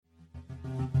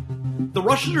The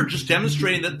Russians are just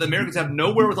demonstrating that the Americans have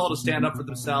no wherewithal to stand up for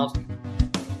themselves.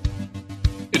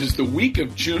 It is the week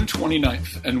of June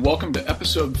 29th, and welcome to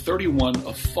episode 31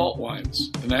 of Fault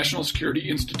Lines, the National Security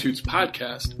Institute's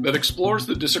podcast that explores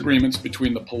the disagreements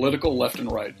between the political left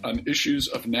and right on issues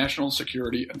of national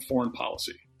security and foreign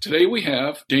policy. Today we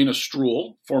have Dana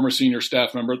Stroul, former senior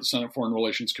staff member at the Senate Foreign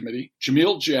Relations Committee,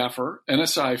 Jamil Jaffer,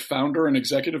 NSI founder and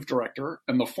executive director,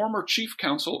 and the former chief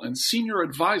counsel and senior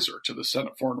advisor to the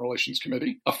Senate Foreign Relations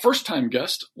Committee, a first-time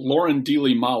guest, Lauren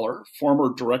Dealey Mahler,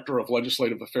 former director of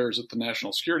legislative affairs at the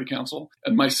National Security Council,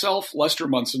 and myself, Lester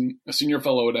Munson, a senior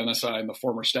fellow at NSI and the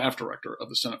former staff director of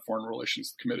the Senate Foreign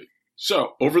Relations Committee.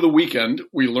 So, over the weekend,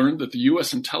 we learned that the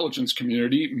U.S. intelligence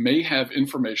community may have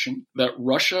information that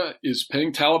Russia is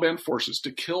paying Taliban forces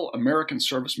to kill American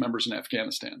service members in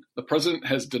Afghanistan. The president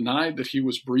has denied that he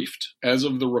was briefed. As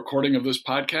of the recording of this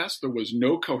podcast, there was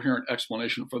no coherent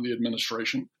explanation from the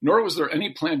administration, nor was there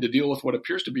any plan to deal with what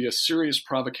appears to be a serious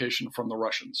provocation from the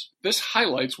Russians. This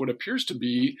highlights what appears to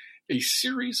be a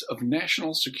series of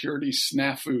national security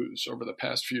snafus over the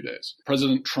past few days.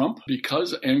 President Trump,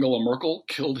 because Angela Merkel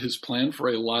killed his plan for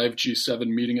a live G7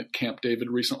 meeting at Camp David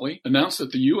recently, announced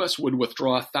that the U.S. would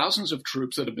withdraw thousands of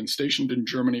troops that have been stationed in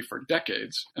Germany for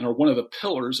decades and are one of the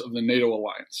pillars of the NATO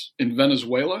alliance. In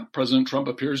Venezuela, President Trump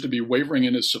appears to be wavering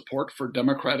in his support for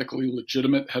democratically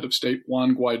legitimate head of state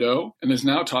Juan Guaido and is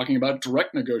now talking about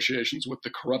direct negotiations with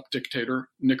the corrupt dictator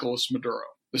Nicolas Maduro.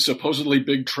 The supposedly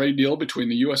big trade deal between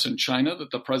the U.S. and China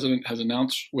that the president has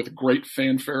announced with great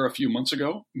fanfare a few months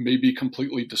ago may be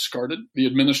completely discarded. The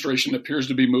administration appears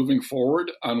to be moving forward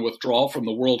on withdrawal from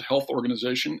the World Health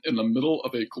Organization in the middle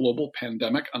of a global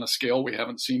pandemic on a scale we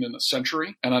haven't seen in a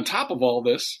century. And on top of all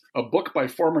this, a book by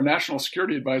former National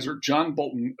Security Advisor John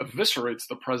Bolton eviscerates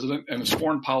the president and his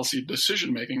foreign policy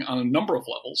decision-making on a number of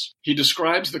levels. He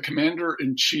describes the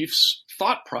commander-in-chief's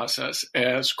thought process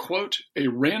as, quote, a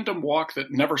random walk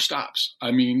that never stops. I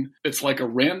mean, it's like a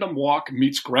random walk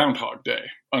meets Groundhog Day,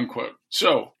 unquote.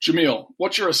 So, Jamil,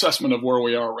 what's your assessment of where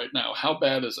we are right now? How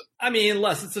bad is it? I mean,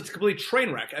 Les, it's a complete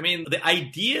train wreck. I mean, the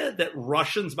idea that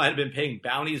Russians might have been paying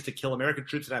bounties to kill American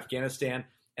troops in Afghanistan,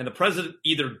 and the president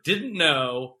either didn't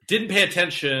know, didn't pay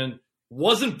attention,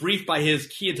 wasn't briefed by his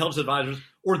key intelligence advisors,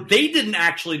 or they didn't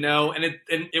actually know, and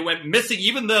it went missing,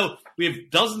 even though we have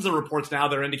dozens of reports now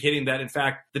that are indicating that, in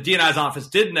fact, the DNI's office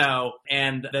did know,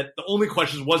 and that the only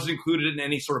questions wasn't included in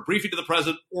any sort of briefing to the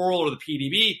president, oral or the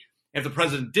PDB. And if the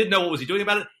president did know, what was he doing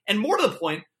about it? And more to the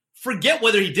point, forget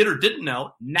whether he did or didn't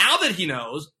know. Now that he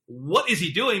knows, what is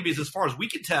he doing? Because as far as we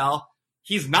can tell,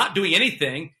 he's not doing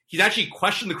anything. He's actually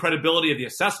questioned the credibility of the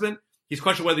assessment. He's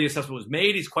questioned whether the assessment was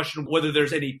made. He's questioned whether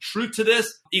there's any truth to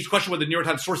this. He's questioned whether the New York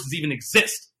Times sources even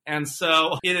exist. And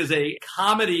so it is a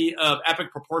comedy of epic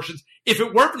proportions. If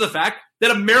it weren't for the fact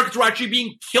that Americans were actually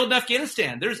being killed in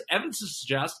Afghanistan, there's evidence to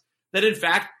suggest that, in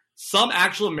fact, some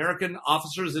actual American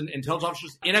officers and intelligence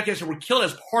officers in Afghanistan were killed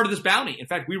as part of this bounty. In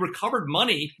fact, we recovered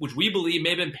money, which we believe may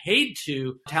have been paid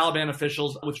to Taliban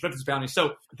officials with respect to this bounty.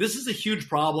 So this is a huge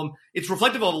problem. It's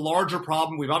reflective of a larger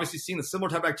problem. We've obviously seen a similar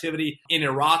type of activity in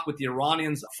Iraq with the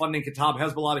Iranians funding Kataib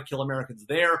Hezbollah to kill Americans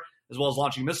there, as well as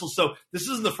launching missiles. So this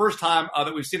isn't the first time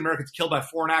that we've seen Americans killed by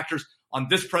foreign actors on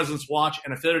this president's watch,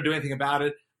 and a failure to do anything about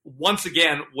it, once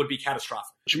again, would be catastrophic.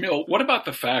 Jamil, what about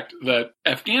the fact that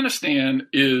Afghanistan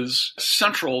is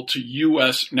central to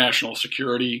U.S. national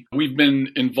security? We've been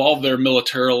involved there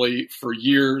militarily for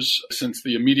years, since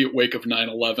the immediate wake of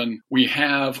 9/11. We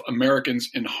have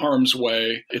Americans in harm's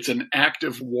way. It's an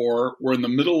active war. We're in the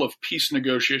middle of peace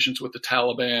negotiations with the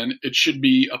Taliban. It should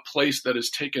be a place that is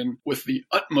taken with the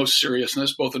utmost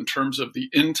seriousness, both in terms of the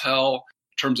intel,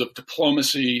 in terms of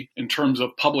diplomacy, in terms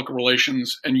of public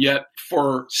relations. And yet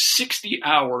for 60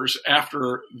 hours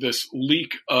after this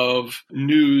leak of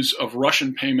news of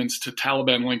Russian payments to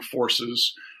Taliban-linked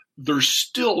forces, there's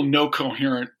still no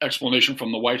coherent explanation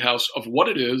from the White House of what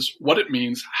it is, what it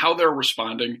means, how they're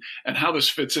responding, and how this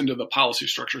fits into the policy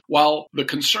structure. While the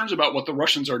concerns about what the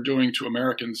Russians are doing to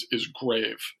Americans is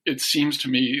grave, it seems to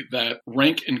me that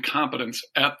rank incompetence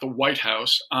at the White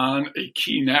House on a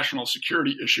key national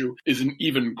security issue is an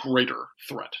even greater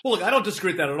threat. Well, look, I don't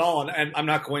disagree with that at all, and I'm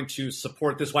not going to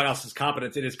support this White House's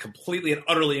competence. It is completely and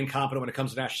utterly incompetent when it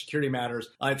comes to national security matters.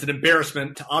 It's an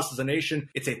embarrassment to us as a nation.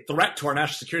 It's a threat to our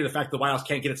national security security, the fact that the White House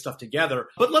can't get its stuff together.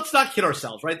 But let's not kid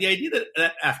ourselves, right? The idea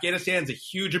that Afghanistan is a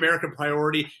huge American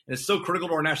priority and is so critical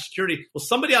to our national security, well,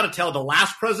 somebody ought to tell the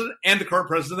last president and the current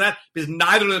president that, because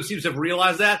neither of them seems to have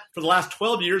realized that. For the last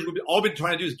 12 years, we've all been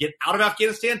trying to do is get out of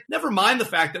Afghanistan. Never mind the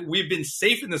fact that we've been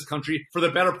safe in this country for the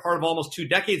better part of almost 2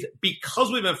 decades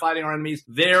because we've been fighting our enemies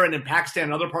there and in Pakistan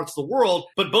and other parts of the world.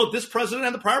 But both this president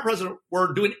and the prior president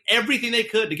were doing everything they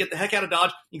could to get the heck out of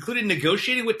Dodge, including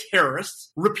negotiating with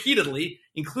terrorists repeatedly,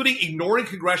 including ignoring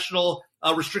congressional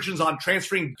restrictions on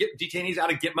transferring detainees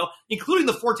out of Gitmo, including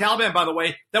the 4 Taliban, by the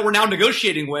way, that we're now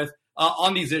negotiating with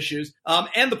on these issues,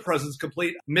 and the president's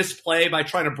complete misplay by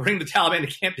trying to bring the Taliban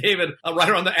to Camp David right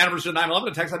around the anniversary of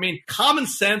 9/11 attacks. I mean, common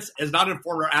sense has not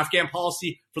informed our Afghan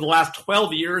policy for the last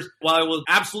 12 years. While I will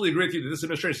absolutely agree with you that this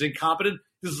administration is incompetent,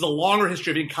 this is a longer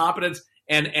history of incompetence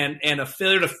and a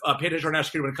failure to pay attention to our national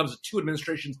security when it comes to 2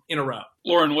 administrations in a row.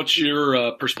 Lauren, what's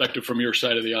your perspective from your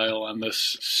side of the aisle on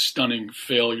this stunning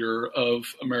failure of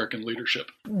American leadership?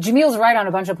 Jamil's right on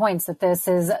a bunch of points that this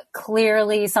is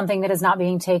clearly something that is not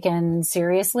being taken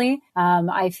seriously.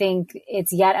 I think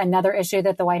it's yet another issue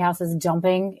that the White House is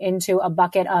dumping into a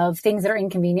bucket of things that are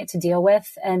inconvenient to deal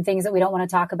with and things that we don't want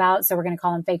to talk about. So we're going to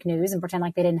call them fake news and pretend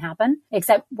like they didn't happen,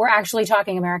 except we're actually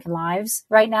talking American lives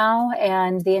right now.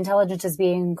 And the intelligence is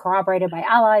being corroborated by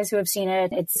allies who have seen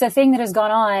it. It's a thing that has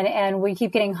gone on, and we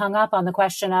keep getting hung up on the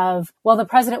question of, well, the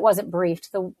president wasn't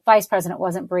briefed. The vice president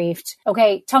wasn't briefed.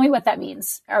 Okay, tell me what that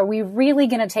means. Are we really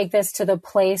going to take this to the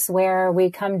place where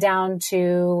we come down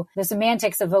to the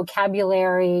semantics of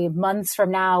vocabulary months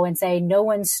from now and say, no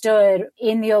one stood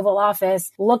in the Oval Office,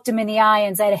 looked him in the eye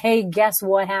and said, hey, guess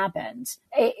what happened?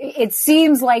 It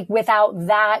seems like without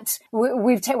that,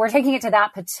 we're taking it to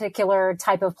that particular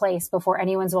type of place before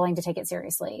anyone's willing to take it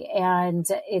seriously. And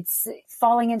it's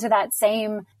falling into that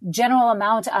same general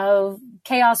amount of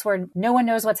chaos where no one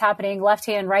knows what's happening, left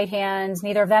hand, right hand,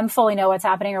 neither of them fully know what's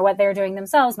happening or what they're doing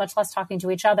themselves, much less talking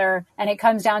to each other. And it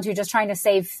comes down to just trying to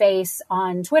save face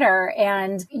on Twitter.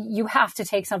 And you have to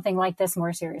take something like this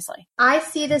more seriously. I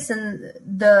see this in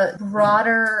the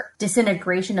broader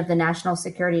disintegration of the national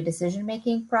security decision-making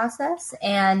process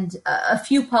and a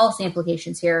few policy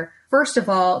implications here. First of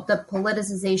all, the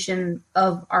politicization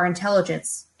of our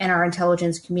intelligence and our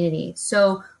intelligence community.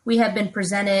 So we have been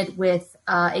presented with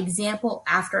example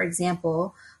after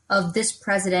example of this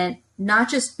president not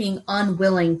just being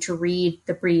unwilling to read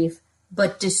the brief,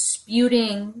 but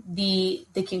disputing the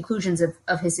conclusions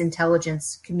of his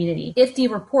intelligence community. If the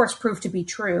reports prove to be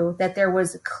true, that there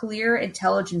was a clear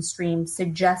intelligence stream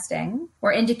suggesting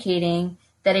or indicating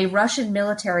that a Russian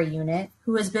military unit,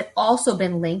 who has also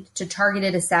been linked to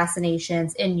targeted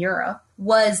assassinations in Europe,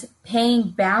 was paying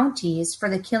bounties for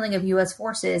the killing of U.S.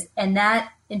 forces, and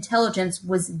that intelligence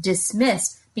was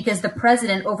dismissed because the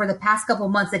president, over the past couple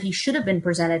of months that he should have been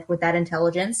presented with that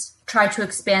intelligence, tried to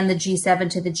expand the G7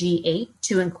 to the G8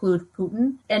 to include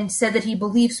Putin, and said that he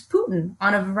believes Putin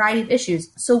on a variety of issues.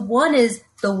 So one is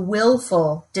the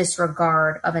willful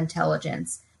disregard of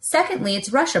intelligence. Secondly,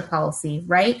 it's Russia policy,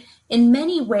 right? In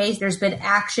many ways, there's been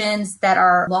actions that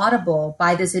are laudable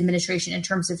by this administration in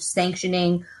terms of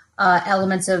sanctioning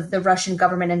elements of the Russian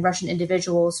government and Russian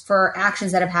individuals for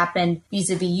actions that have happened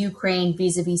vis-a-vis Ukraine,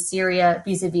 vis-a-vis Syria,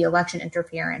 vis-a-vis election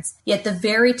interference. Yet the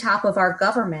very top of our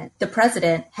government, the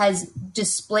president, has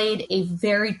displayed a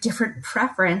very different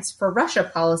preference for Russia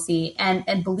policy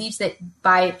and believes that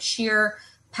by sheer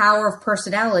power of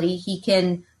personality, he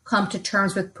can come to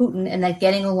terms with Putin and that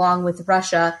getting along with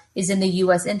Russia is in the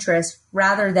U.S. interest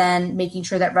rather than making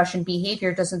sure that Russian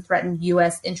behavior doesn't threaten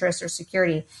U.S. interests or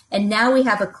security. And now we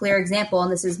have a clear example,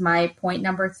 and this is my point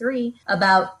number 3,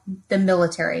 about the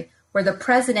military, where the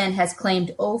president has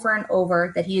claimed over and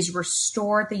over that he has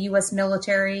restored the U.S.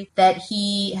 military, that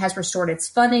he has restored its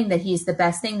funding, that he's the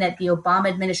best thing, that the Obama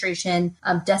administration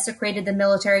desecrated the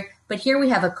military. But here we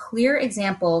have a clear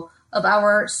example of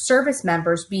our service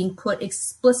members being put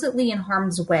explicitly in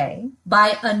harm's way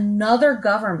by another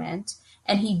government,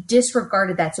 and he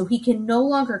disregarded that. So he can no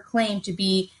longer claim to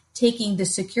be taking the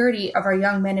security of our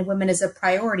young men and women as a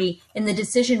priority in the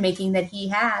decision-making that he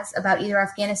has about either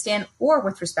Afghanistan or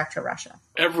with respect to Russia.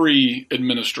 Every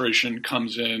administration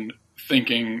comes in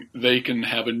thinking they can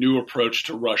have a new approach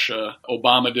to Russia.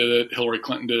 Obama did it. Hillary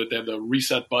Clinton did it. They had the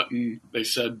reset button. They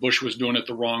said Bush was doing it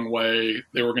the wrong way.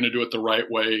 They were going to do it the right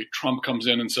way. Trump comes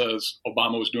in and says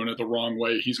Obama was doing it the wrong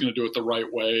way. He's going to do it the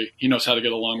right way. He knows how to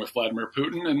get along with Vladimir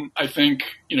Putin. And I think,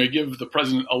 you give the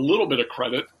president a little bit of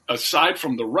credit. Aside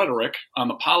from the rhetoric, on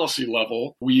the policy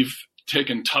level, we've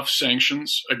taken tough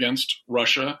sanctions against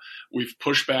Russia. We've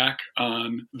pushed back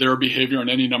on their behavior in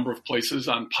any number of places,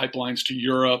 on pipelines to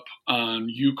Europe, on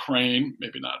Ukraine,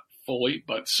 maybe not fully,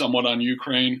 but somewhat on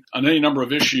Ukraine. On any number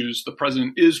of issues, the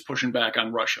president is pushing back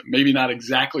on Russia. Maybe not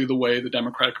exactly the way the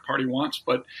Democratic Party wants,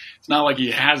 but it's not like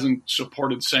he hasn't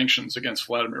supported sanctions against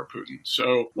Vladimir Putin.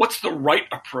 So what's the right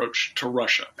approach to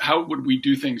Russia? How would we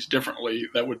do things differently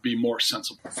that would be more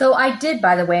sensible? So I did,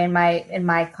 by the way, in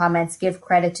my comments, give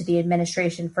credit to the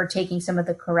administration for taking some of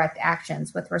the correct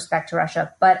actions with respect to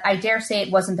Russia. But I dare say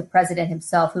it wasn't the president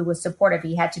himself who was supportive.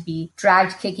 He had to be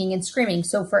dragged kicking and screaming.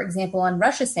 So, for example, on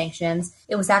Russia sanctions,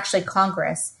 it was actually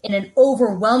Congress in an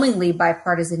overwhelmingly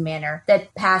bipartisan manner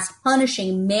that passed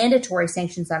punishing mandatory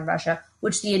sanctions on Russia,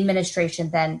 which the administration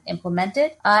then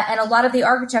implemented. And a lot of the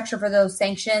architecture for those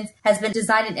sanctions has been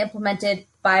designed and implemented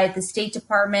by the State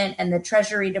Department and the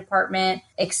Treasury Department,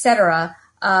 et cetera.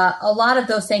 A lot of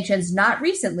those sanctions, not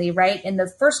recently, right, in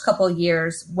the first couple of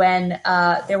years when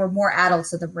there were more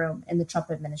adults in the room in the Trump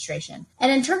administration.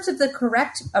 And in terms of the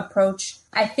correct approach,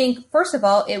 I think, first of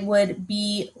all, it would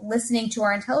be listening to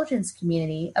our intelligence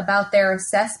community about their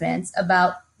assessments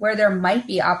about where there might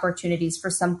be opportunities for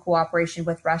some cooperation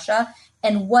with Russia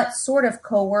and what sort of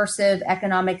coercive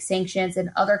economic sanctions and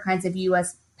other kinds of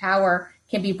U.S. power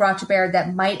can be brought to bear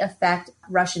that might affect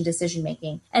Russian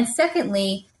decision-making. And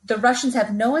secondly, the Russians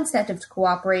have no incentive to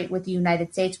cooperate with the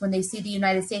United States when they see the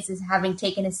United States as having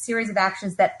taken a series of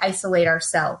actions that isolate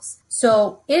ourselves.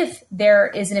 So if there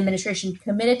is an administration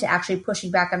committed to actually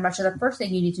pushing back on Russia, the first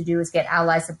thing you need to do is get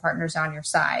allies and partners on your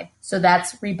side. So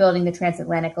that's rebuilding the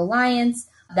transatlantic alliance.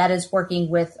 That is working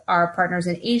with our partners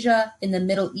in Asia, in the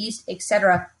Middle East, et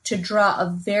cetera, to draw a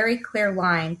very clear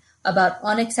line about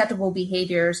unacceptable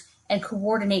behaviors and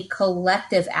coordinate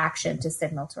collective action to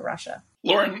signal to Russia.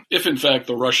 Lauren, if in fact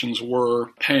the Russians were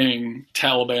paying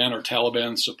Taliban or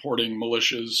Taliban supporting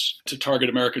militias to target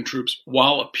American troops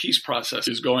while a peace process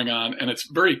is going on, and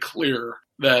it's very clear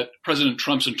that President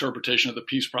Trump's interpretation of the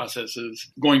peace process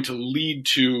is going to lead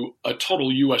to a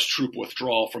total U.S. troop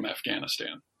withdrawal from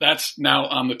Afghanistan. That's now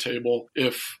on the table.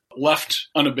 If left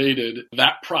unabated,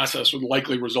 that process would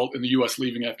likely result in the U.S.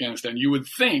 leaving Afghanistan. You would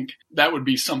think that would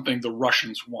be something the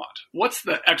Russians want. What's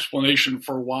the explanation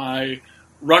for why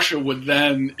Russia would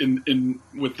then,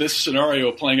 with this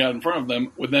scenario playing out in front of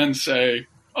them, would then say,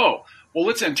 oh, well,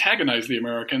 let's antagonize the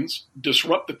Americans,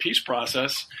 disrupt the peace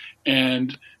process,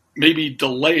 and maybe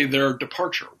delay their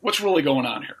departure? What's really going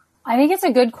on here? I think it's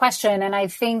a good question. And I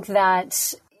think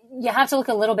that you have to look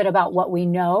a little bit about what we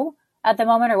know at the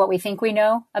moment, or what we think we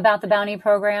know about the bounty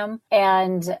program.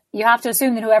 And you have to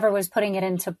assume that whoever was putting it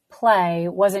into play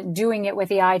wasn't doing it with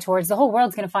the eye towards the whole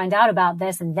world's going to find out about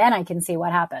this, and then I can see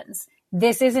what happens.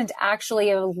 This isn't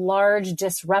actually a large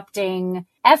disrupting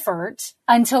effort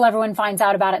until everyone finds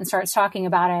out about it and starts talking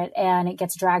about it and it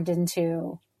gets dragged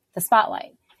into the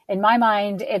spotlight. In my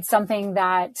mind, it's something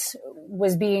that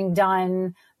was being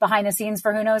done behind the scenes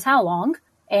for who knows how long.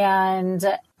 And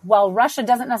while Russia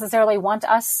doesn't necessarily want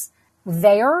us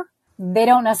there, they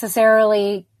don't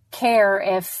necessarily care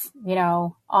if,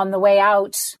 on the way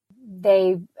out,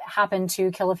 they happen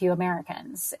to kill a few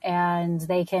Americans, and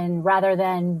they can, rather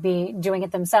than be doing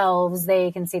it themselves,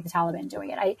 they can see the Taliban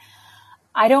doing it.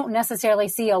 I don't necessarily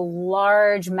see a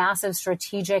large, massive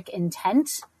strategic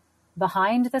intent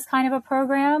behind this kind of a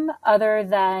program other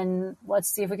than let's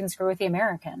see if we can screw with the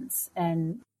Americans,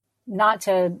 and not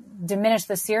to diminish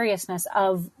the seriousness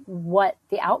of what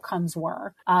the outcomes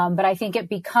were. But I think it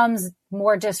becomes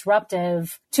more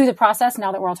disruptive to the process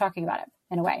now that we're all talking about it.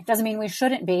 In a way, doesn't mean we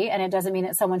shouldn't be, and it doesn't mean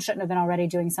that someone shouldn't have been already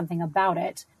doing something about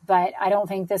it. But I don't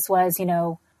think this was,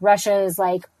 Russia's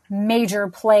major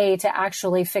play to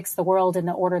actually fix the world in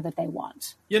the order that they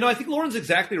want. I think Lauren's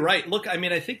exactly right. Look,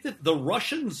 I think that the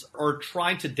Russians are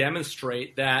trying to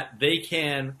demonstrate that they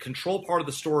can control part of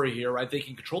the story here, right? They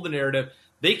can control the narrative.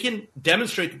 They can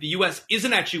demonstrate that the U.S.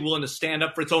 isn't actually willing to stand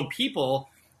up for its own people,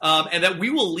 and that we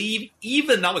will leave,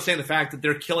 even notwithstanding the fact that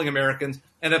they're killing Americans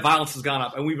and that violence has gone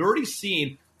up. And we've already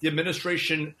seen the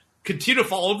administration continue to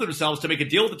fall over themselves to make a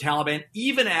deal with the Taliban,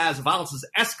 even as violence has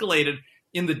escalated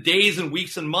in the days and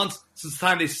weeks and months since the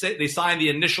time they signed the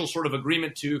initial sort of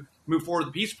agreement to move forward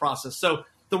with the peace process. So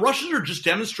the Russians are just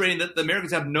demonstrating that the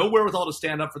Americans have no wherewithal to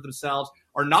stand up for themselves,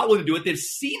 are not willing to do it. They've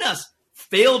seen us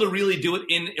fail to really do it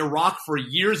in Iraq for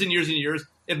years and years and years.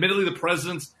 Admittedly, the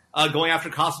president's going after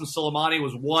Qasem Soleimani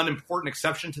was one important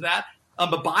exception to that.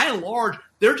 But by and large,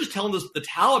 they're just telling us the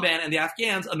Taliban and the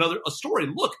Afghans a story.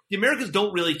 Look, the Americans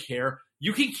don't really care.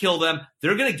 You can kill them.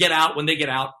 They're going to get out when they get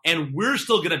out, and we're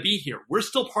still going to be here. We're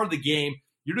still part of the game.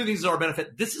 You're doing things to our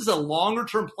benefit. This is a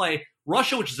longer-term play.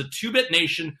 Russia, which is a two-bit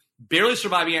nation, barely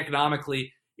surviving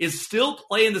economically, is still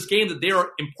playing this game that they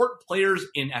are important players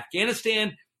in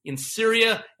Afghanistan, in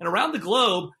Syria, and around the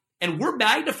globe. And we're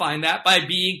magnifying that by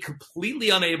being completely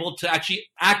unable to actually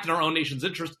act in our own nation's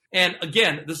interest. And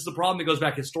again, this is a problem that goes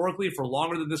back historically for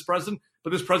longer than this president, but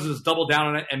this president has doubled down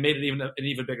on it and made it an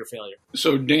even bigger failure.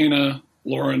 So Dana,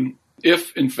 Lauren,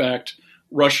 if in fact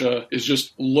Russia is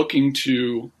just looking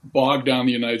to bog down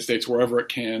the United States wherever it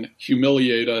can,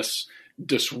 humiliate us,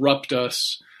 disrupt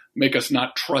us, make us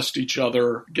not trust each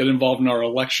other, get involved in our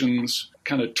elections,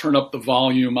 kind of turn up the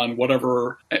volume on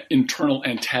whatever internal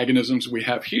antagonisms we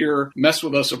have here, mess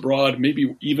with us abroad,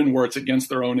 maybe even where it's against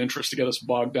their own interest to get us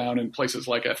bogged down in places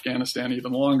like Afghanistan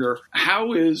even longer.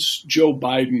 How is Joe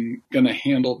Biden going to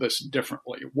handle this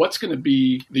differently? What's going to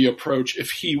be the approach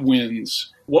if he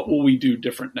wins? What will we do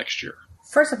different next year?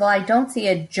 First of all, I don't see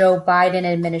a Joe Biden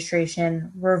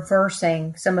administration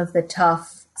reversing some of the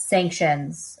tough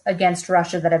sanctions against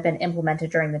Russia that have been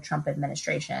implemented during the Trump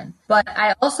administration. But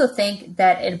I also think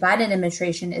that a Biden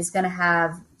administration is going to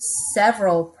have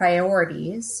several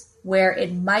priorities where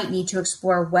it might need to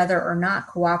explore whether or not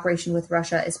cooperation with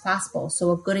Russia is possible.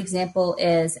 So a good example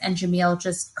is, and Jamil,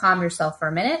 just calm yourself for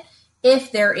a minute,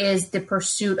 if there is the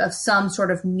pursuit of some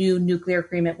sort of new nuclear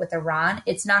agreement with Iran,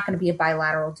 it's not going to be a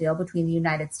bilateral deal between the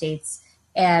United States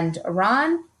and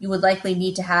Iran. You would likely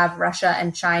need to have Russia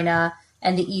and China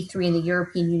and the E3 and the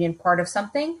European Union part of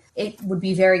something. It would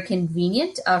be very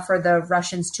convenient for the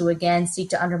Russians to, again, seek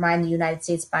to undermine the United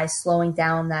States by slowing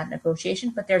down that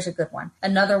negotiation, but there's a good one.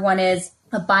 Another one is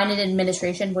a Biden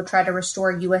administration would try to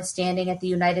restore U.S. standing at the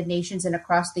United Nations and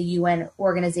across the UN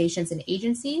organizations and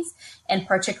agencies, and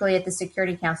particularly at the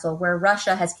Security Council, where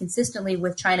Russia has consistently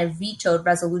with China vetoed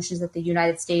resolutions that the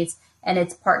United States and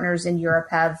its partners in Europe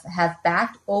have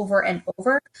backed over and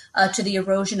over to the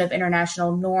erosion of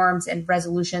international norms and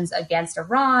resolutions against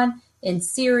Iran, in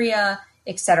Syria,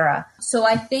 etc. So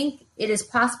I think it is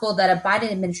possible that a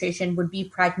Biden administration would be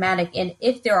pragmatic, and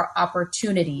if there are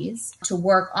opportunities to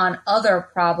work on other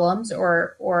problems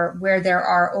or where there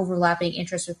are overlapping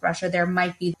interests with Russia, there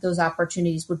might be those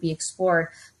opportunities would be explored.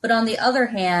 But on the other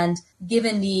hand,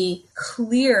 given the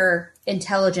clear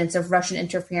intelligence of Russian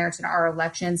interference in our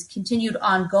elections, continued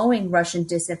ongoing Russian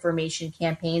disinformation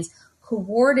campaigns,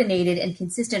 coordinated and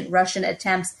consistent Russian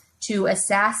attempts to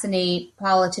assassinate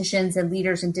politicians and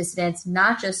leaders and dissidents,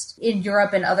 not just in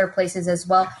Europe and other places as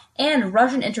well, and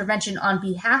Russian intervention on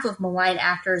behalf of malign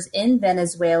actors in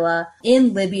Venezuela,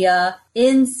 in Libya,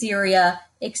 in Syria,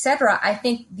 etc. I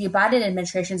think the Biden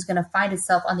administration is going to find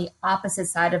itself on the opposite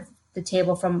side of the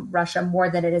table from Russia more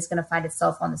than it is going to find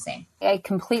itself on the same. I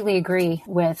completely agree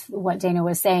with what Dana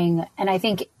was saying. And I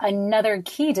think another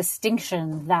key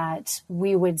distinction that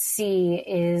we would see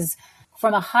is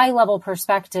from a high level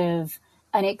perspective,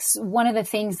 one of the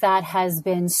things that has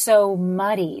been so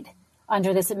muddied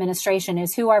under this administration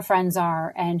is who our friends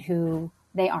are and who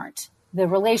they aren't. The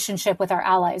relationship with our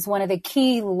allies. One of the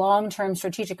key long-term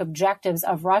strategic objectives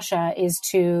of Russia is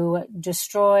to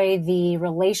destroy the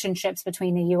relationships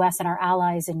between the U.S. and our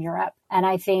allies in Europe. And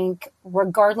I think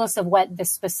regardless of what the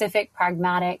specific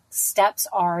pragmatic steps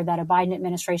are that a Biden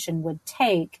administration would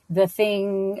take, the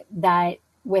thing that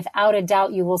without a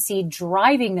doubt you will see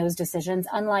driving those decisions,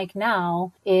 unlike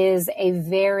now, is a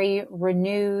very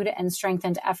renewed and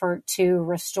strengthened effort to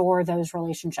restore those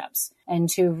relationships and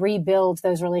to rebuild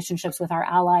those relationships with our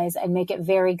allies and make it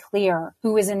very clear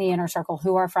who is in the inner circle,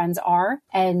 who our friends are,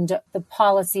 and the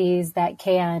policies that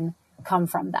can come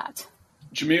from that.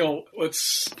 Jamil,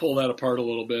 let's pull that apart a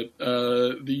little bit.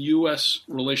 The U.S.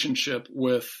 relationship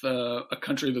with a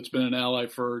country that's been an ally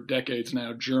for decades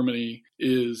now, Germany,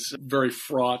 is very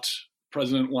fraught.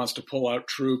 President wants to pull out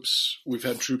troops. We've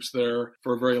had troops there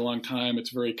for a very long time.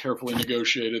 It's very carefully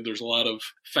negotiated. There's a lot of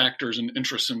factors and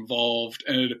interests involved.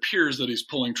 And it appears that he's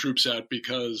pulling troops out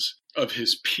because of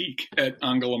his peak at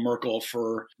Angela Merkel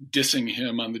for dissing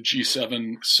him on the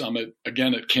G7 summit.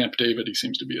 Again, at Camp David, he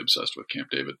seems to be obsessed with Camp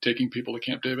David, taking people to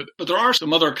Camp David. But there are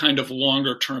some other kind of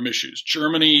longer term issues.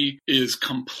 Germany is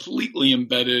completely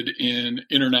embedded in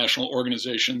international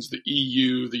organizations, the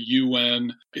EU, the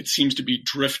UN. It seems to be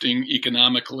drifting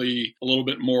economically a little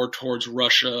bit more towards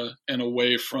Russia and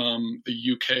away from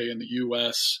the UK and the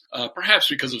US, perhaps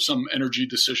because of some energy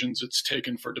decisions it's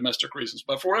taken for domestic reasons.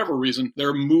 But for whatever reason,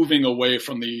 they're moving away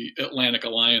from the Atlantic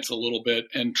Alliance a little bit,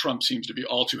 and Trump seems to be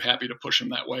all too happy to push him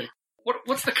that way.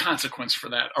 What's the consequence for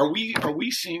that? Are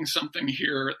we seeing something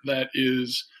here that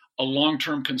is a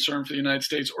long-term concern for the United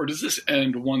States, or does this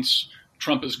end once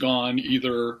Trump is gone,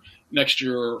 either next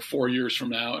year or 4 years from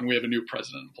now, and we have a new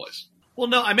president in place? Well,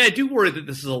 no, I mean, I do worry that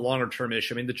this is a longer-term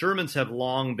issue. I mean, the Germans have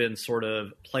long been sort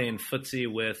of playing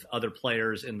footsie with other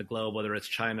players in the globe, whether it's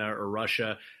China or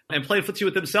Russia, and playing footsie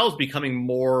with themselves, becoming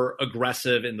more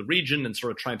aggressive in the region and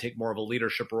sort of trying to take more of a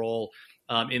leadership role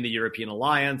in the European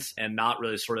alliance and not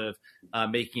really sort of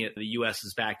making it the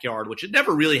U.S.'s backyard, which it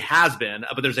never really has been.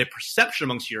 But there's a perception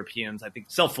amongst Europeans, I think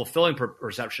self-fulfilling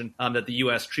perception, that the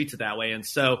U.S. treats it that way. And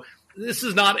so this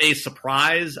is not a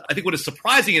surprise. I think what is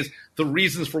surprising is the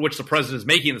reasons for which the president is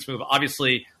making this move.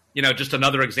 Obviously, just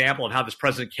another example of how this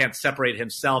president can't separate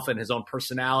himself and his own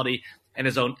personality and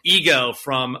his own ego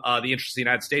from the interests of the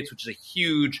United States, which is a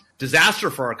huge disaster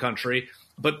for our country.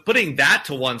 But putting that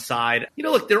to one side,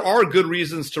 look, there are good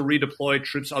reasons to redeploy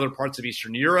troops to other parts of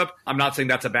Eastern Europe. I'm not saying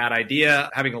that's a bad idea.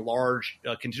 Having a large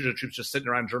contingent of troops just sitting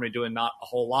around Germany doing not a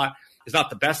whole lot is not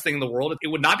the best thing in the world. It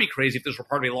would not be crazy if this were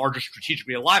part of a larger strategic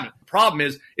realignment. The problem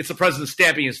is it's the president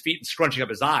stamping his feet and scrunching up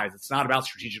his eyes. It's not about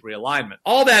strategic realignment.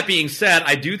 All that being said,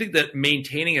 I do think that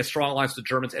maintaining a strong alliance with the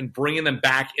Germans and bringing them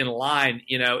back in line,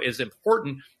 is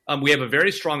important. We have a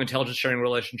very strong intelligence sharing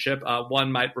relationship.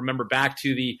 One might remember back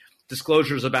to the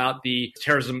disclosures about the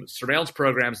terrorism surveillance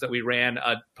programs that we ran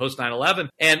post 9/11.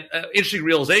 And interesting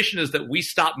realization is that we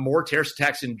stopped more terrorist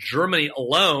attacks in Germany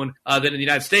alone than in the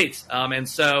United States. And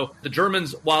so the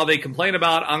Germans, while they complain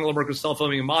about Angela Merkel's cell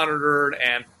phone being monitored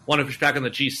and want to push back on the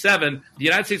G7, the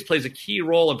United States plays a key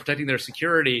role in protecting their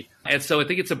security. And so I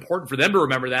think it's important for them to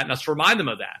remember that and us to remind them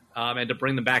of that and to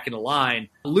bring them back into line.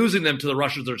 Losing them to the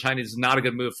Russians or Chinese is not a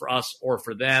good move for us or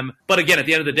for them. But again, at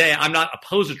the end of the day, I'm not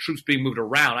opposed to troops being moved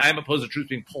around. I am opposed to troops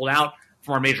being pulled out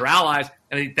from our major allies.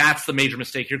 And I think that's the major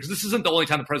mistake here, because this isn't the only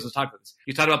time the president's talked about this.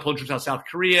 He's talked about pulling troops out of South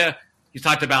Korea. He's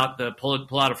talked about the pull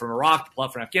out from Iraq, the pull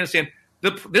out from Afghanistan.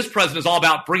 This president is all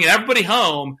about bringing everybody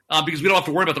home because we don't have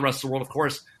to worry about the rest of the world, of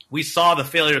course. We saw the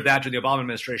failure of that during the Obama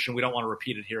administration. We don't want to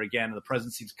repeat it here again. And the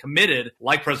president seems committed,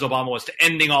 like President Obama was, to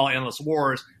ending all endless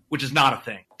wars, which is not a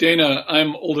thing. Dana,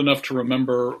 I'm old enough to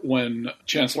remember when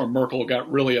Chancellor Merkel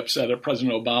got really upset at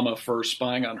President Obama for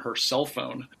spying on her cell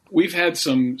phone. We've had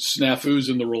some snafus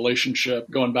in the relationship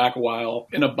going back a while.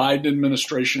 In a Biden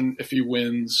administration, if he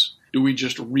wins, do we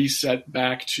just reset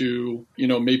back to,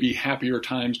 maybe happier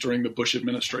times during the Bush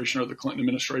administration or the Clinton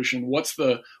administration? What's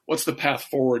the path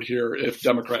forward here if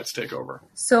Democrats take over?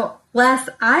 So, Les,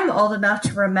 I'm old enough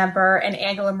to remember an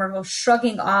Angela Merkel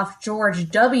shrugging off George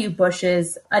W.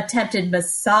 Bush's attempted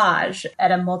massage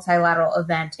at a multilateral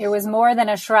event. It was more than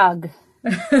a shrug.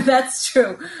 That's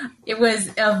true. It was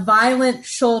a violent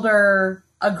shoulder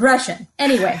aggression.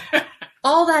 Anyway.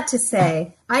 All that to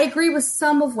say, I agree with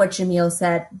some of what Jamil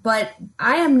said, but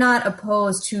I am not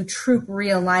opposed to troop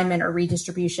realignment or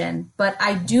redistribution. But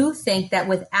I do think that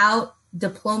without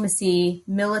diplomacy,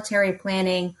 military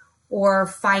planning, or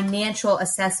financial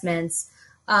assessments,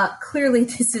 clearly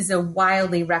this is a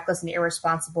wildly reckless and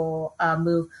irresponsible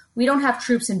move. We don't have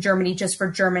troops in Germany just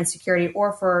for German security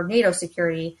or for NATO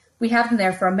security. We have them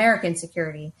there for American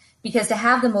security, because to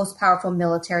have the most powerful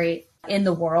military in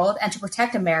the world and to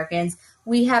protect Americans,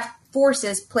 we have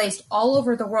forces placed all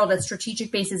over the world at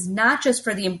strategic bases, not just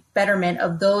for the betterment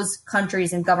of those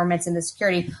countries and governments and the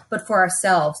security, but for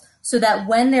ourselves, so that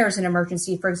when there's an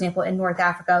emergency, for example, in North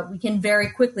Africa, we can very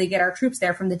quickly get our troops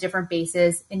there from the different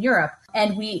bases in Europe.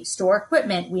 And we store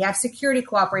equipment, we have security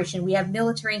cooperation, we have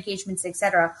military engagements,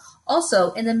 etc.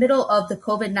 Also, in the middle of the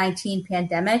COVID-19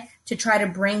 pandemic, to try to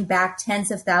bring back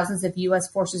tens of thousands of U.S.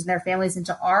 forces and their families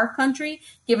into our country,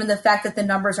 given the fact that the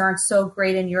numbers aren't so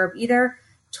great in Europe either,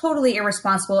 totally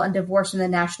irresponsible and divorced from the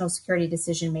national security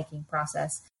decision-making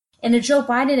process. In a Joe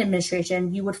Biden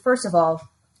administration, you would first of all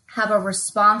have a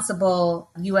responsible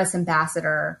U.S.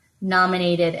 ambassador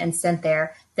nominated and sent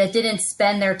there that didn't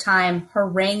spend their time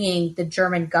haranguing the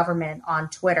German government on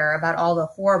Twitter about all the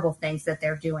horrible things that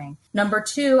they're doing. Number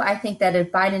two, I think that a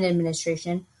Biden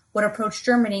administration would approach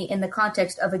Germany in the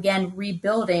context of, again,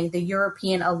 rebuilding the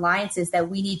European alliances that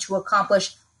we need to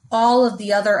accomplish all of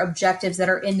the other objectives that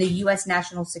are in the U.S.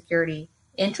 national security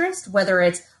interest, whether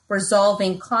it's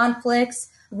resolving conflicts,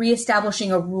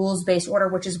 reestablishing a rules-based order,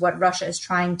 which is what Russia is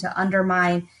trying to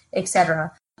undermine,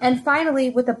 etc. And finally,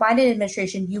 with the Biden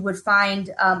administration, you would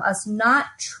find us not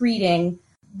treating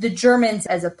the Germans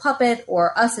as a puppet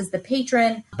or us as the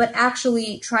patron, but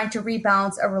actually trying to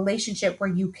rebalance a relationship where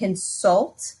you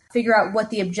consult, figure out what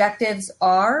the objectives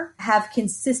are, have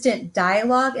consistent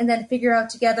dialogue, and then figure out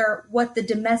together what the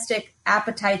domestic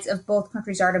appetites of both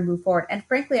countries are to move forward. And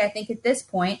frankly, I think at this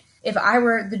point, if I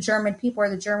were the German people or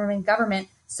the German government,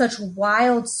 such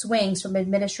wild swings from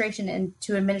administration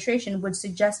to administration would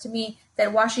suggest to me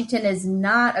that Washington is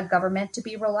not a government to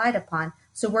be relied upon.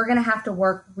 So we're going to have to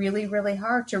work really, really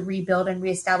hard to rebuild and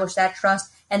reestablish that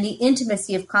trust and the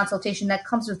intimacy of consultation that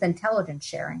comes with intelligence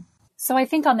sharing. So I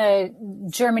think on the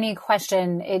Germany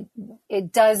question,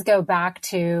 it does go back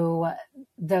to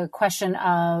the question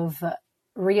of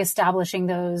reestablishing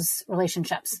those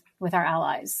relationships with our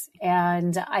allies.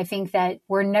 And I think that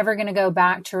we're never going to go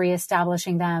back to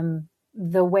reestablishing them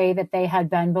the way that they had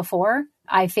been before.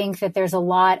 I think that there's a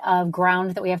lot of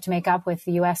ground that we have to make up with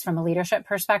the U.S. from a leadership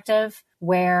perspective,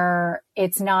 where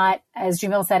it's not, as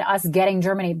Jamil said, us getting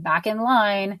Germany back in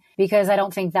line, because I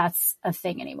don't think that's a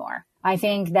thing anymore. I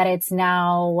think that it's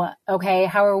now, okay,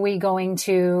 how are we going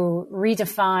to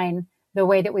redefine the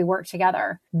way that we work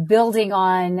together, building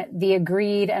on the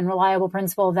agreed and reliable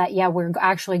principle that, yeah, we're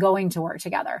actually going to work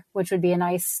together, which would be a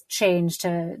nice change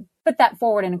to put that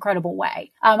forward in a credible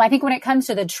way. I think when it comes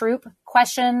to the troop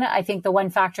question, I think the one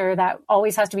factor that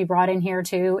always has to be brought in here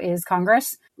too is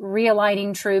Congress.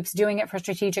 Realigning troops, doing it for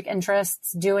strategic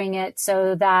interests, doing it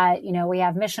so that, we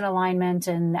have mission alignment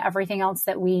and everything else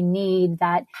that we need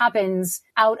that happens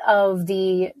out of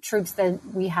the troops that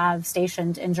we have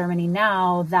stationed in Germany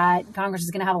now, that Congress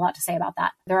is going to have a lot to say about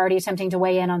that. They're already attempting to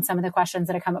weigh in on some of the questions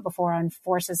that have come up before on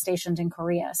forces stationed in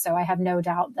Korea. So I have no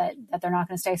doubt that they're not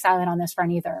going to stay silent on this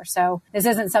front either. So this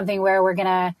isn't something where we're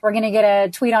going to get a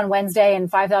tweet on Wednesday and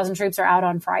 5,000 troops are out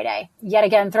on Friday. Yet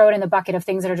again, throw it in the bucket of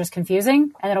things that are just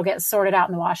confusing, and it'll get sorted out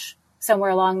in the wash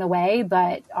somewhere along the way,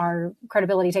 but our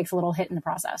credibility takes a little hit in the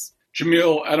process.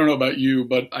 Jamil, I don't know about you,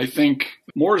 but I think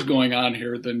more is going on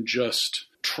here than just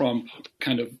Trump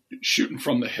kind of shooting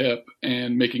from the hip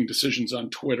and making decisions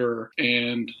on Twitter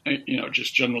and,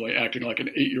 just generally acting like an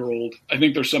 8-year-old. I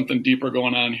think there's something deeper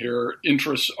going on here.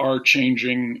 Interests are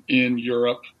changing in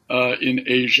Europe. In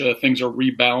Asia, things are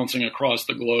rebalancing across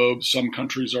the globe. Some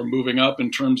countries are moving up in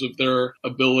terms of their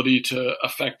ability to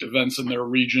affect events in their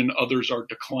region. Others are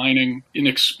declining.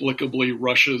 Inexplicably,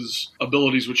 Russia's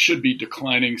abilities, which should be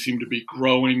declining, seem to be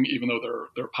growing, even though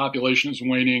their population is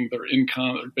waning. Their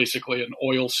income, they're basically an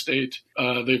oil state.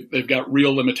 They've got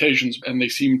real limitations, and they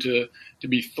seem to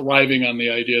be thriving on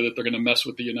the idea that they're going to mess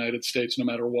with the United States no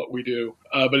matter what we do.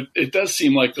 But it does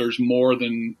seem like there's more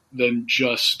than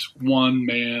just one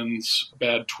man's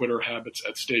bad Twitter habits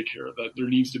at stake here, that there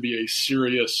needs to be a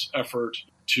serious effort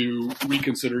to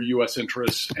reconsider U.S.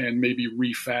 interests and maybe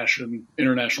refashion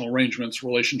international arrangements,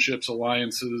 relationships,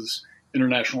 alliances,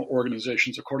 international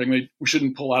organizations accordingly. We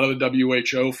shouldn't pull out of the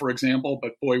WHO, for example,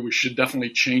 but boy, we should definitely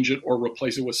change it or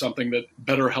replace it with something that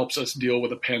better helps us deal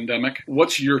with a pandemic.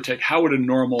 What's your take? How would a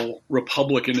normal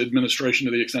Republican administration,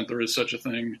 to the extent there is such a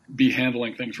thing, be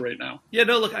handling things right now? Yeah,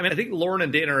 no, look, I think Lauren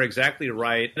and Dana are exactly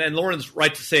right. And Lauren's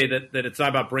right to say that it's not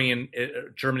about bringing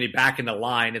Germany back into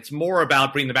line. It's more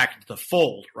about bringing them back into the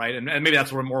fold, right? And maybe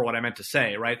that's more what I meant to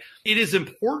say, right? It is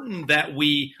important that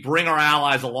we bring our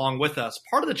allies along with us.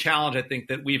 Part of the challenge, I think,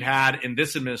 that we've had in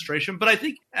this administration, but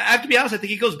I have to be honest, I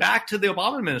think it goes back to the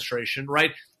Obama administration, right,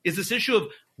 is this issue of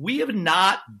we have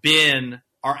not been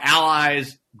our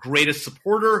allies' greatest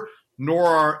supporter nor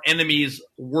our enemies'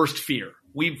 worst fear.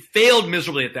 We've failed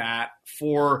miserably at that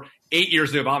for 8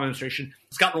 years of the Obama administration.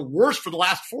 It's gotten worse for the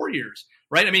last 4 years,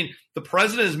 right? I mean, the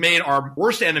president has made our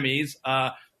worst enemies,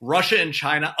 Russia and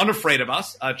China, unafraid of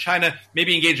us. China may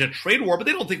be engaged in a trade war, but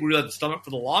they don't think we really have the stomach for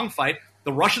the long fight.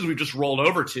 The Russians we've just rolled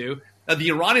over to. The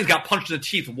Iranians got punched in the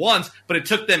teeth once, but it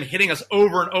took them hitting us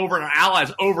over and over and our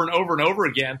allies over and over and over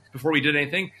again before we did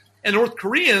anything. And North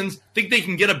Koreans think they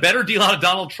can get a better deal out of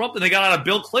Donald Trump than they got out of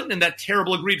Bill Clinton in that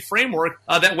terrible agreed framework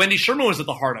that Wendy Sherman was at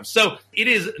the heart of. So it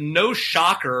is no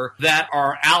shocker that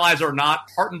our allies are not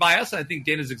heartened by us. And I think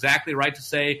Dana's exactly right to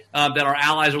say that our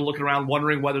allies are looking around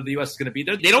wondering whether the U.S. is going to be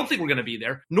there. They don't think we're going to be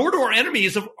there, nor do our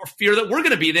enemies fear that we're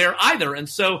going to be there either. And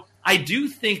so I do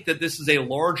think that this is a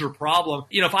larger problem.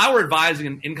 If I were advising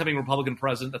an incoming Republican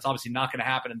president, that's obviously not going to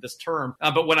happen in this term.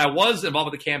 But when I was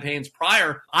involved with the campaigns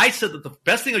prior, I said that the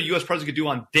best thing a U.S. president could do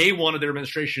on day one of their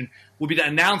administration would be to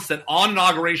announce that on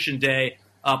Inauguration Day,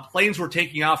 planes were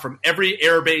taking off from every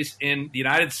airbase in the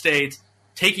United States,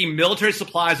 taking military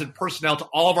supplies and personnel to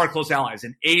all of our close allies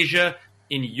in Asia,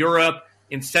 in Europe,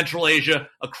 in Central Asia,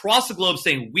 across the globe,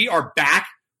 saying we are back.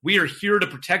 We are here to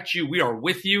protect you. We are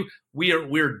with you.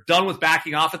 We're done with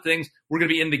backing off of things. We're going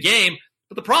to be in the game.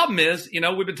 But the problem is,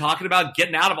 we've been talking about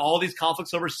getting out of all these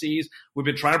conflicts overseas. We've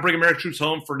been trying to bring American troops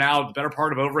home for now the better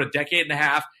part of over a decade and a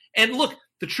half. And look,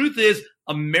 the truth is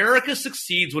America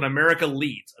succeeds when America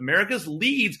leads. America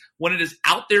leads when it is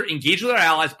out there engaged with our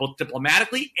allies, both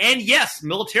diplomatically and, yes,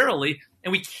 militarily.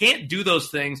 And we can't do those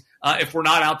things if we're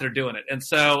not out there doing it. And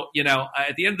so,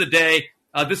 at the end of the day,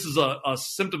 this is a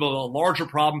symptom of a larger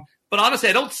problem. But honestly,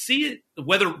 I don't see it,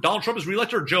 whether Donald Trump is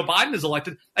reelected or Joe Biden is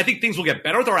elected. I think things will get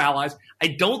better with our allies. I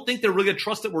don't think they're really going to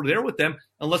trust that we're there with them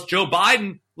unless Joe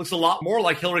Biden looks a lot more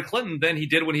like Hillary Clinton than he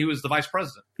did when he was the vice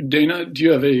president. Dana, do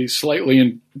you have a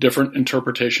slightly different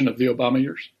interpretation of the Obama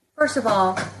years? First of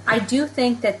all, I do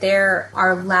think that there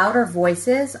are louder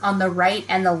voices on the right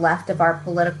and the left of our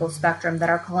political spectrum that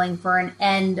are calling for an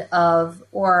end of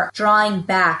or drawing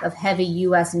back of heavy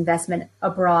U.S. investment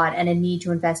abroad and a need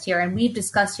to invest here. And we've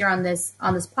discussed here on this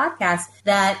podcast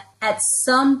that at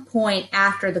some point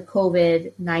after the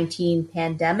COVID-19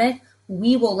 pandemic,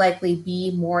 we will likely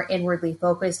be more inwardly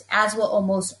focused, as will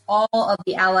almost all of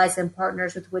the allies and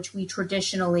partners with which we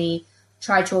traditionally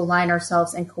try to align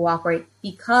ourselves and cooperate,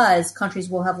 because countries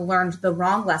will have learned the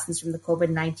wrong lessons from the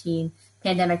COVID-19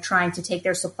 pandemic, trying to take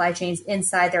their supply chains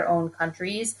inside their own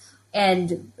countries.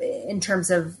 And in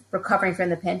terms of recovering from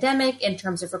the pandemic, in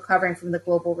terms of recovering from the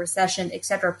global recession, et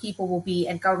cetera, people will be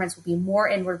and governments will be more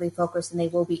inwardly focused than they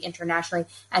will be internationally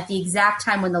at the exact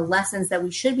time when the lessons that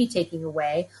we should be taking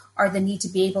away are the need to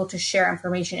be able to share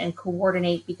information and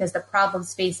coordinate, because the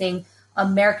problems facing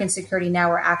American security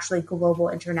now are actually global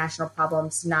international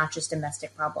problems, not just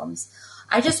domestic problems.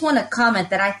 I just want to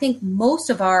comment that I think most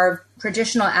of our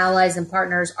traditional allies and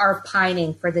partners are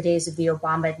pining for the days of the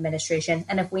Obama administration.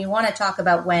 And if we want to talk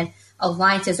about when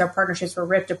alliances or partnerships were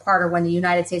ripped apart or when the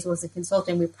United States wasn't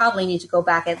consulting, we probably need to go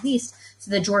back at least to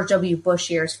the George W. Bush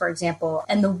years, for example,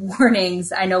 and the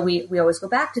warnings. I know we always go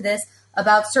back to this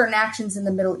about certain actions in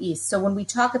the Middle East. So when we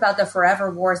talk about the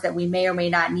forever wars that we may or may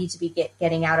not need to be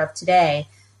getting out of today,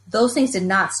 those things did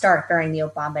not start during the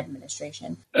Obama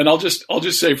administration. And I'll just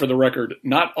say for the record,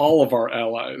 not all of our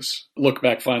allies look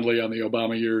back fondly on the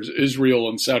Obama years. Israel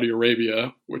and Saudi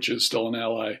Arabia, which is still an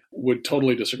ally, would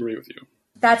totally disagree with you.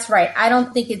 That's right. I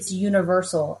don't think it's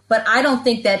universal, but I don't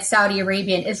think that Saudi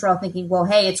Arabia and Israel thinking, well,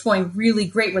 hey, it's going really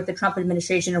great with the Trump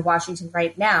administration in Washington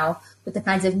right now, with the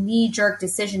kinds of knee-jerk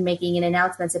decision-making and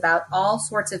announcements about all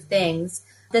sorts of things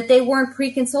that they weren't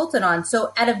pre-consulted on.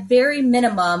 So at a very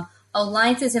minimum,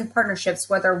 alliances and partnerships,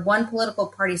 whether one political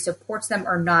party supports them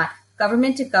or not,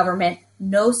 government to government,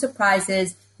 no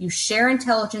surprises. You share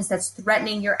intelligence that's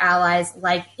threatening your allies.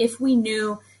 Like if we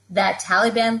knew that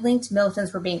Taliban-linked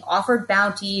militants were being offered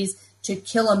bounties to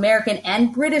kill American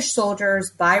and British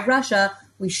soldiers by Russia,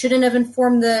 we shouldn't have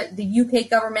informed the UK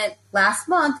government last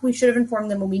month. We should have informed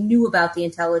them when we knew about the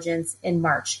intelligence in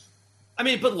March. I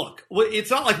mean, but look, it's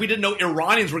not like we didn't know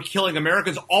Iranians were killing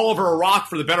Americans all over Iraq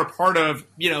for the better part of,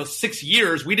 6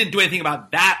 years. We didn't do anything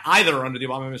about that either under the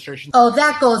Obama administration. Oh,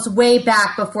 that goes way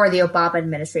back before the Obama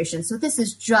administration. So this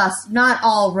is just not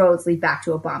all roads lead back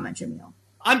to Obama, Jamil.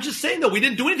 I'm just saying, though, we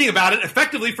didn't do anything about it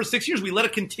effectively for 6 years. We let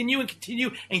it continue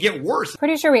and get worse.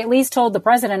 Pretty sure we at least told the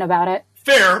president about it.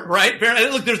 Fair, right? Fair.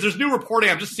 And look, there's new reporting.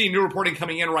 I'm just seeing new reporting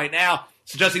coming in right now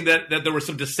suggesting that there was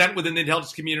some dissent within the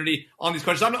intelligence community on these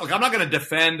questions. I'm not going to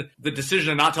defend the decision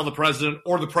to not tell the president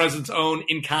or the president's own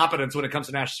incompetence when it comes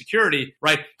to national security,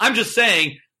 right? I'm just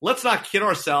saying, let's not kid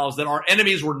ourselves that our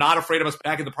enemies were not afraid of us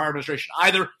back in the prior administration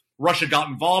either. Russia got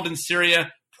involved in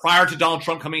Syria prior to Donald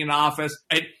Trump coming into office.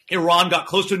 Iran got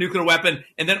close to a nuclear weapon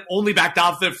and then only backed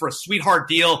off of it for a sweetheart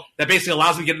deal that basically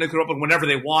allows them to get a nuclear weapon whenever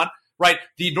they want, right?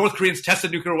 The North Koreans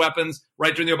tested nuclear weapons,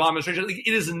 right, during the Obama administration.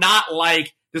 It is not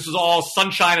like this was all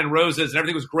sunshine and roses and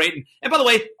everything was great. And by the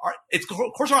way,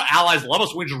 of course our allies love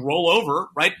us when we just roll over,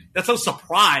 right? That's no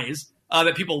surprise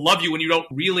that people love you when you don't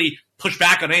really push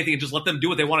back on anything and just let them do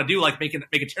what they want to do, like make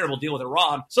a terrible deal with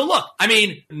Iran. So look, I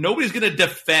mean, nobody's going to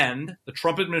defend the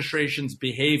Trump administration's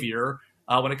behavior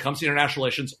when it comes to international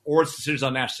relations or its decisions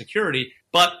on national security,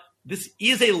 but this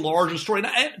is a larger story.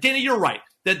 Now, Dana, you're right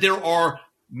that there are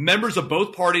members of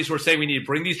both parties who are saying we need to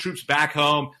bring these troops back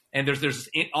home, and there's this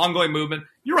ongoing movement.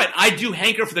 You're right. I do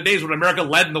hanker for the days when America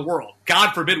led in the world.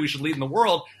 God forbid we should lead in the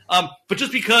world. But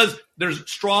just because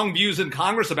there's strong views in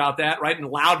Congress about that, right, and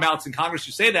loudmouths in Congress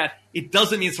who say that, it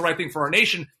doesn't mean it's the right thing for our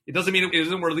nation. It doesn't mean it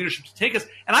isn't where leadership should take us.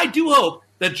 And I do hope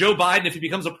that Joe Biden, if he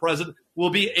becomes a president, will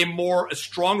be a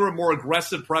stronger, more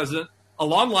aggressive president,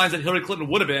 along the lines that Hillary Clinton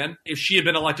would have been if she had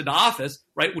been elected to office,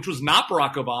 right, which was not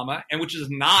Barack Obama and which is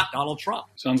not Donald Trump.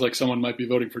 Sounds like someone might be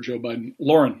voting for Joe Biden.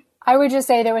 Lauren. I would just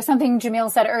say there was something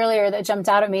Jamil said earlier that jumped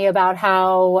out at me about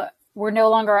how we're no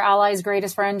longer our allies'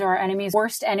 greatest friend or our enemy's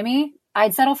worst enemy.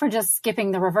 I'd settle for just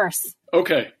skipping the reverse.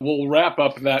 Okay, we'll wrap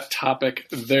up that topic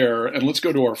there, and let's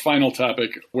go to our final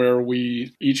topic where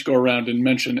we each go around and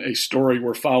mention a story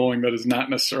we're following that is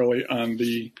not necessarily on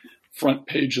the front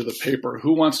page of the paper.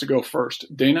 Who wants to go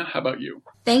first? Dana, how about you?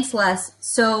 Thanks, Les.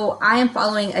 So I am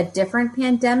following a different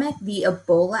pandemic, the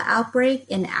Ebola outbreak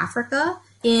in Africa.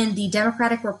 In the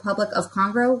Democratic Republic of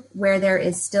Congo, where there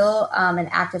is still an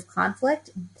active conflict,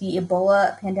 the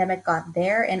Ebola pandemic got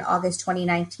there in August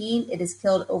 2019. It has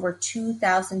killed over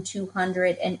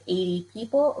 2,280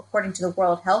 people, according to the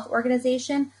World Health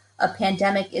Organization. A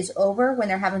pandemic is over when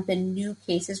there haven't been new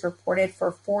cases reported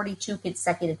for 42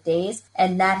 consecutive days,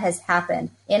 and that has happened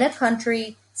in a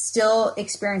country still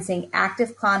experiencing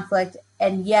active conflict,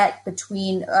 and yet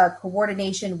between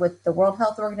coordination with the World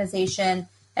Health Organization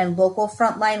and local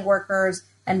frontline workers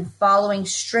and following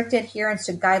strict adherence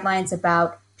to guidelines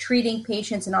about treating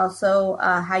patients and also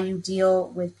how you deal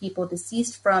with people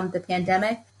deceased from the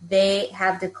pandemic, they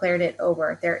have declared it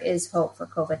over. There is hope for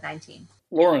COVID-19.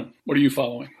 Lauren, what are you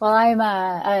following? Well, I'm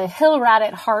a Hill rat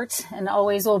at heart and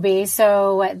always will be.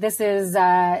 So this is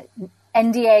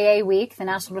NDAA week, the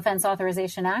National Defense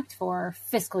Authorization Act for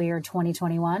fiscal year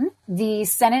 2021. The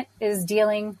Senate is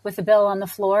dealing with the bill on the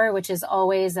floor, which is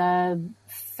always a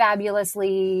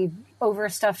fabulously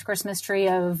overstuffed Christmas tree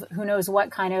of who knows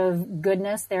what kind of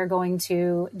goodness they're going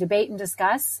to debate and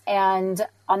discuss. And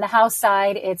on the House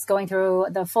side, it's going through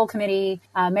the full committee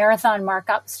marathon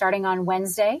markup starting on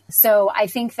Wednesday. So I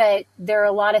think that there are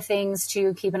a lot of things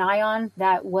to keep an eye on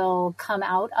that will come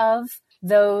out of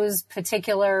those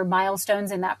particular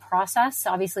milestones in that process.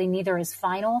 Obviously, neither is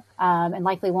final and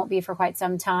likely won't be for quite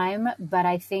some time. But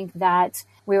I think that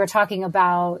we were talking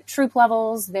about troop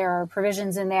levels. There are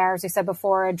provisions in there, as we said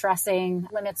before, addressing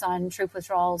limits on troop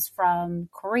withdrawals from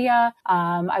Korea.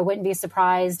 I wouldn't be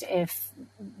surprised if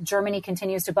Germany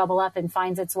continues to bubble up and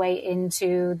finds its way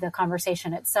into the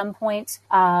conversation at some point.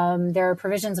 There are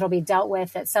provisions that will be dealt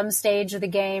with at some stage of the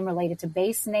game related to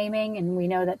base naming. And we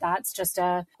know that that's just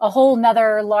a whole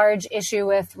nother large issue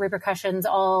with repercussions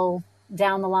all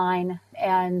down the line.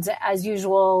 And as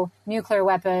usual, nuclear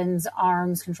weapons,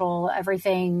 arms control,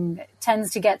 everything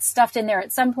tends to get stuffed in there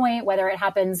at some point, whether it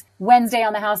happens Wednesday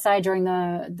on the House side during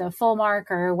the full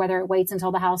mark or whether it waits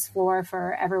until the House floor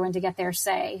for everyone to get their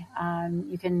say.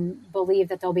 You can believe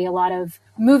that there'll be a lot of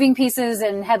moving pieces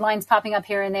and headlines popping up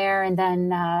here and there. And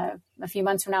then a few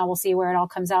months from now, we'll see where it all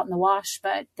comes out in the wash.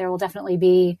 But there will definitely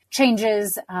be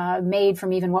changes made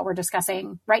from even what we're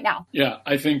discussing right now. Yeah,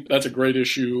 I think that's a great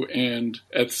issue. And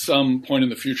at some point in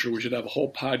the future, we should have a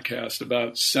whole podcast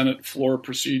about Senate floor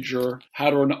procedure,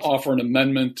 how to offer an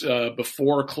amendment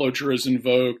before cloture is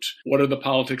invoked, what are the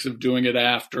politics of doing it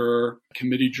after,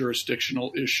 committee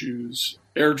jurisdictional issues,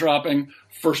 airdropping,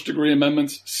 first-degree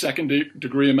amendments,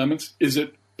 second-degree amendments. Is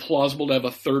it plausible to have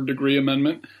a third-degree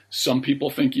amendment? Some people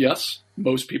think yes.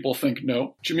 Most people think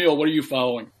no. Jamil, what are you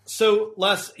following? So,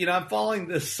 Les, I'm following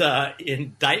this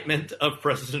indictment of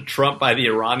President Trump by the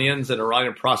Iranians. An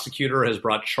Iranian prosecutor has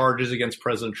brought charges against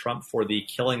President Trump for the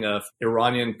killing of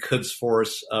Iranian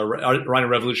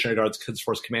Revolutionary Guards Quds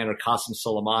Force commander Qasem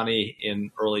Soleimani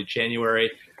in early January.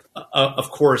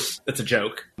 Of course, it's a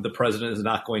joke. The president is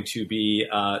not going to be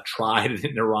tried in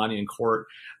an Iranian court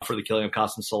for the killing of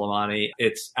Qasem Soleimani.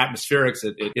 It's atmospherics.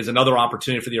 It is another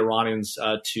opportunity for the Iranians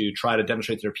to try to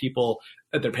demonstrate to their people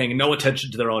that they're paying no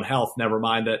attention to their own health, never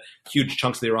mind that huge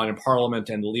chunks of the Iranian parliament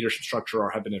and the leadership structure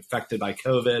have been infected by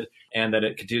COVID, and that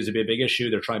it continues to be a big issue.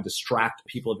 They're trying to distract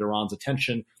people of Iran's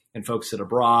attention and focus it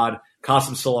abroad.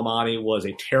 Qasem Soleimani was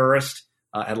a terrorist,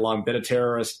 had long been a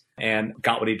terrorist, and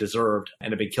got what he deserved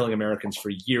and had been killing Americans for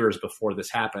years before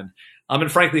this happened.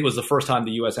 And frankly, it was the first time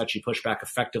the U.S. actually pushed back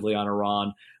effectively on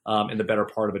Iran in the better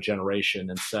part of a generation.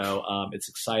 And so it's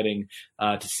exciting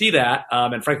to see that.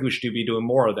 And frankly, we should be doing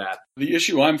more of that. The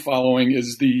issue I'm following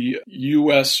is the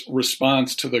U.S.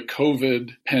 response to the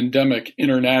COVID pandemic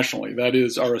internationally. That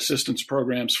is, our assistance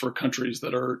programs for countries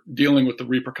that are dealing with the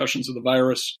repercussions of the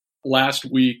virus. Last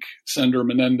week, Senator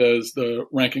Menendez, the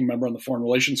ranking member on the Foreign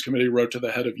Relations Committee, wrote to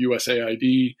the head of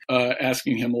USAID,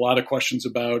 asking him a lot of questions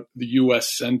about the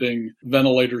U.S. sending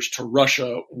ventilators to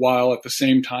Russia while at the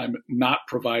same time not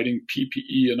providing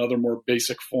PPE and other more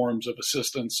basic forms of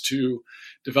assistance to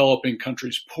developing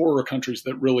countries, poorer countries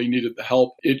that really needed the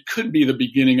help. It could be the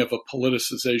beginning of a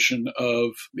politicization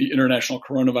of the international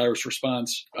coronavirus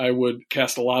response. I would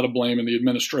cast a lot of blame in the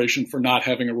administration for not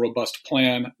having a robust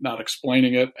plan, not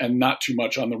explaining it, and not too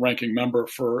much on the ranking member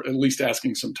for at least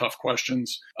asking some tough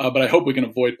questions. But I hope we can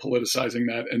avoid politicizing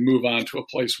that and move on to a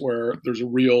place where there's a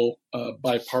real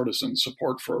bipartisan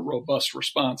support for a robust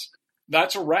response.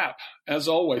 That's a wrap. As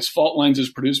always, Fault Lines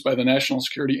is produced by the National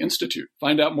Security Institute.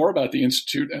 Find out more about the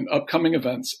Institute and upcoming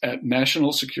events at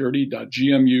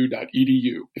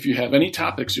nationalsecurity.gmu.edu. If you have any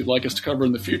topics you'd like us to cover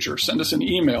in the future, send us an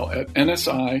email at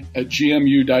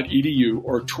nsi@gmu.edu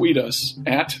or tweet us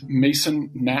at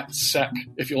MasonNatSec.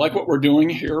 If you like what we're doing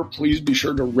here, please be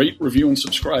sure to rate, review, and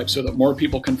subscribe so that more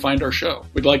people can find our show.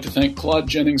 We'd like to thank Claude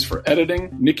Jennings for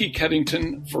editing, Nikki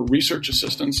Keddington for research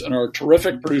assistance, and our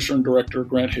terrific producer and director,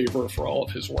 Grant Haver, for all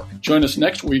of his work. Join us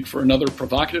next week for another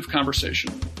provocative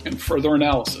conversation and further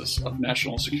analysis of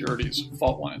national security's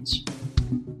fault lines.